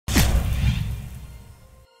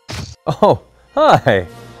Oh, hi!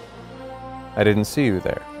 I didn't see you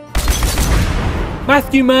there.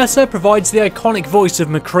 Matthew Mercer provides the iconic voice of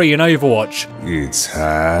McCree in Overwatch. It's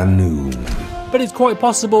high noon. But it's quite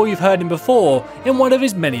possible you've heard him before in one of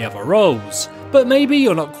his many other roles, but maybe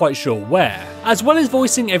you're not quite sure where. As well as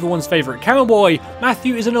voicing everyone's favourite cowboy,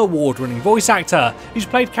 Matthew is an award-winning voice actor who's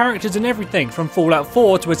played characters in everything from Fallout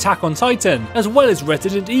 4 to Attack on Titan, as well as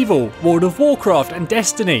Resident Evil, World of Warcraft and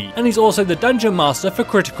Destiny, and he's also the Dungeon Master for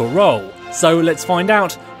Critical Role. So let's find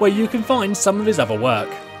out where you can find some of his other work.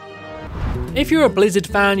 If you're a Blizzard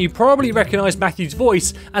fan, you probably recognise Matthew's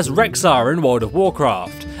voice as Rexxar in World of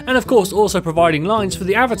Warcraft, and of course also providing lines for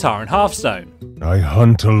the Avatar in Hearthstone. I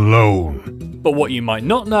hunt alone. But what you might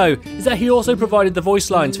not know is that he also provided the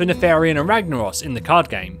voice lines for Nefarian and Ragnaros in the card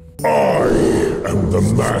game. I am the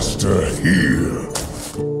master here.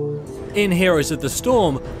 In Heroes of the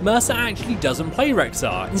Storm, Mercer actually doesn't play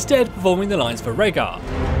Rexxar, instead performing the lines for Rhaegar.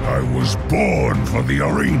 I was born for the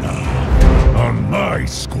arena. On my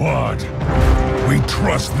squad, we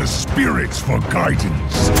trust the spirits for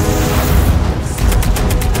guidance.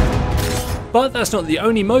 But that's not the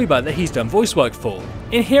only MOBA that he's done voice work for.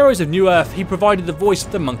 In Heroes of New Earth, he provided the voice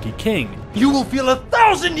of the Monkey King. You will feel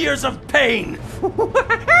 1,000 years of pain!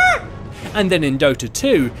 And then in Dota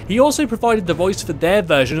 2, he also provided the voice for their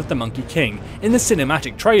version of the Monkey King in the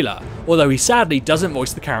cinematic trailer, although he sadly doesn't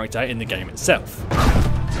voice the character in the game itself.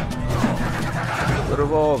 But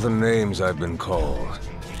of all the names I've been called,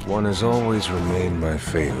 one has always remained my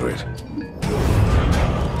favorite.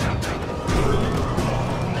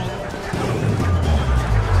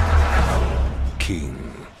 King.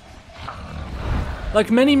 Like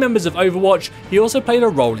many members of Overwatch, he also played a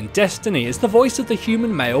role in Destiny as the voice of the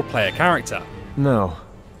human male player character. No.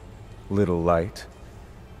 Little light.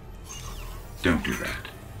 Don't do that.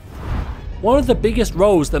 One of the biggest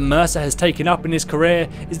roles that Mercer has taken up in his career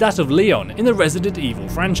is that of Leon in the Resident Evil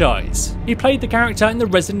franchise. He played the character in the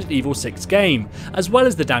Resident Evil 6 game, as well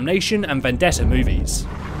as the Damnation and Vendetta movies.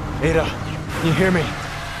 Ada, can you hear me?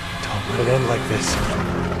 Don't let it end like this.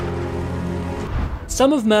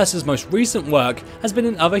 Some of Mercer's most recent work has been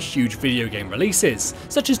in other huge video game releases,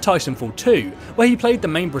 such as Titanfall 2, where he played the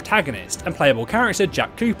main protagonist and playable character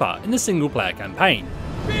Jack Cooper in the single-player campaign.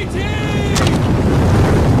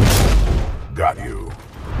 Got you.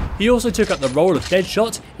 He also took up the role of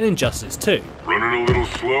Deadshot in Injustice 2. Running a little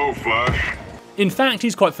slow, Flash. In fact,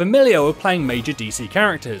 he's quite familiar with playing major DC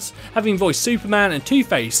characters, having voiced Superman and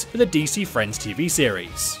Two-Face for the DC Friends TV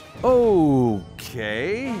series.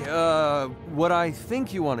 Okay, what I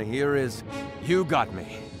think you want to hear is, you got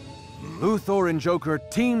me. Luthor and Joker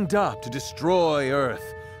teamed up to destroy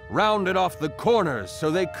Earth, rounded off the corners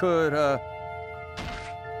so they could,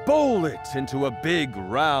 bowl it into a big,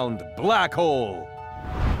 round black hole.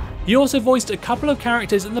 He also voiced a couple of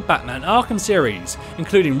characters in the Batman Arkham series,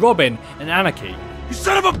 including Robin and Anarchy. You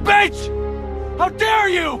son of a bitch! How dare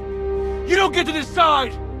you! You don't get to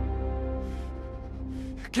decide!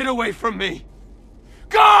 Get away from me!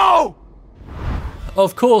 Go!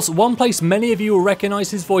 Of course, one place many of you will recognise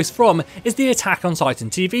his voice from is the Attack on Titan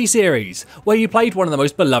TV series, where he played one of the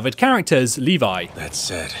most beloved characters, Levi. That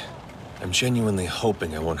said, I'm genuinely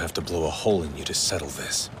hoping I won't have to blow a hole in you to settle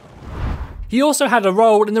this. He also had a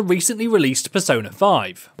role in the recently released Persona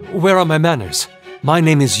 5. Where are my manners? My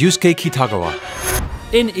name is Yusuke Kitagawa.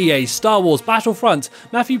 In EA's Star Wars Battlefront,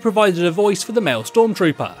 Matthew provided a voice for the male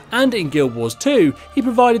Stormtrooper, and in Guild Wars 2, he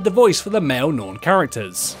provided the voice for the male Norn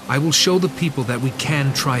characters. I will show the people that we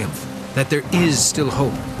can triumph, that there is still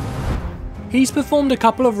hope. He's performed a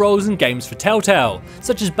couple of roles in games for Telltale,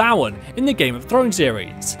 such as Bowen in the Game of Thrones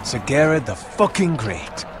series. Sagara the fucking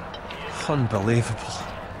Great. Unbelievable.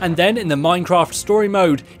 And then in the Minecraft story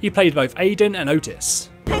mode, he played both Aiden and Otis.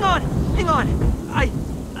 Hang on!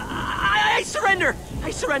 I surrender! I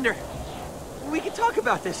surrender! We can talk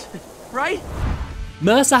about this, right?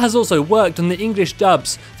 Mercer has also worked on the English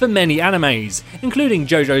dubs for many animes, including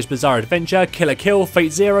JoJo's Bizarre Adventure, Kill la Kill,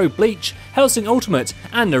 Fate Zero, Bleach, Hellsing Ultimate,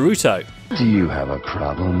 and Naruto. Do you have a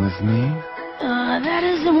problem with me? That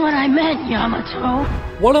isn't what I meant, Yamato.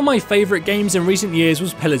 One of my favourite games in recent years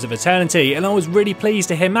was Pillars of Eternity, and I was really pleased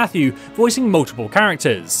to hear Matthew voicing multiple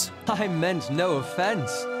characters. I meant no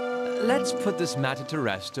offense. Let's put this matter to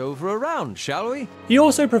rest over a round, shall we? He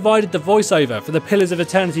also provided the voiceover for the Pillars of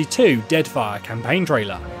Eternity 2 Deadfire campaign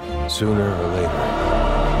trailer. Sooner or later,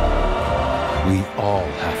 we all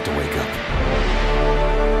have to wake up.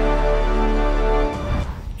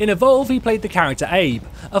 In Evolve, he played the character Abe,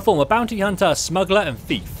 a former bounty hunter, smuggler, and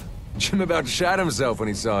thief. Jim about shat himself when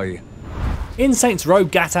he saw you. In Saints Row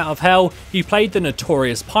Gat Out of Hell, he played the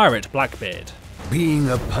notorious pirate Blackbeard. Being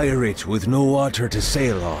a pirate with no water to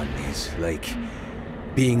sail on is like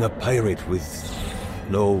being a pirate with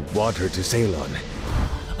no water to sail on.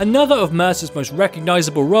 Another of Mercer's most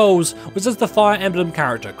recognisable roles was as the Fire Emblem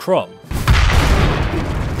character Chrom.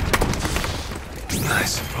 I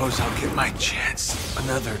suppose I'll get my chance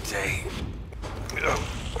another day.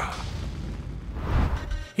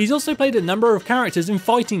 He's also played a number of characters in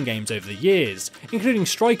fighting games over the years, including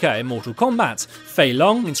Striker in Mortal Kombat, Fei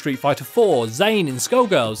Long in Street Fighter IV, Zane in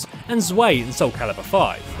Skullgirls, and Zwei in Soul Calibur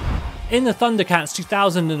 5. In the Thundercats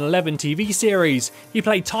 2011 TV series, he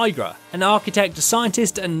played Tigra, an architect,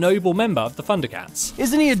 scientist, and noble member of the Thundercats.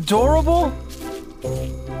 Isn't he adorable?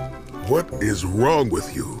 What is wrong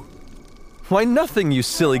with you? Why, nothing, you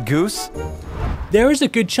silly goose. There is a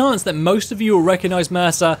good chance that most of you will recognise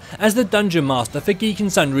Mercer as the Dungeon Master for Geek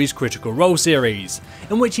and Sundry's Critical Role series,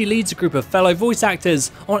 in which he leads a group of fellow voice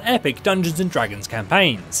actors on epic Dungeons & Dragons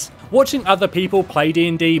campaigns. Watching other people play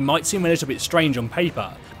D&D might seem a little bit strange on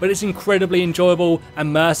paper, but it's incredibly enjoyable,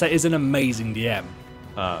 and Mercer is an amazing DM.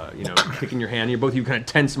 You know, kicking your hand, you're both you kind of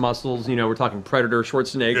tense muscles, you know, we're talking Predator,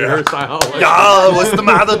 Schwarzenegger style. Like. Yeah, what's the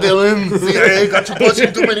matter, Dylan? See, got you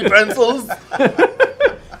pushing too many pencils?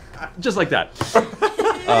 Just like that.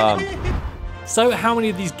 So how many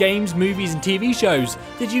of these games, movies and TV shows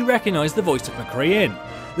did you recognise the voice of McCree in?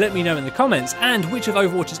 Let me know in the comments, and which of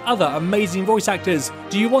Overwatch's other amazing voice actors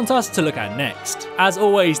do you want us to look at next? As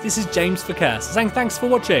always, this is James for Curse, saying thanks for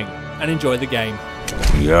watching, and enjoy the game.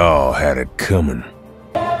 Y'all had it coming.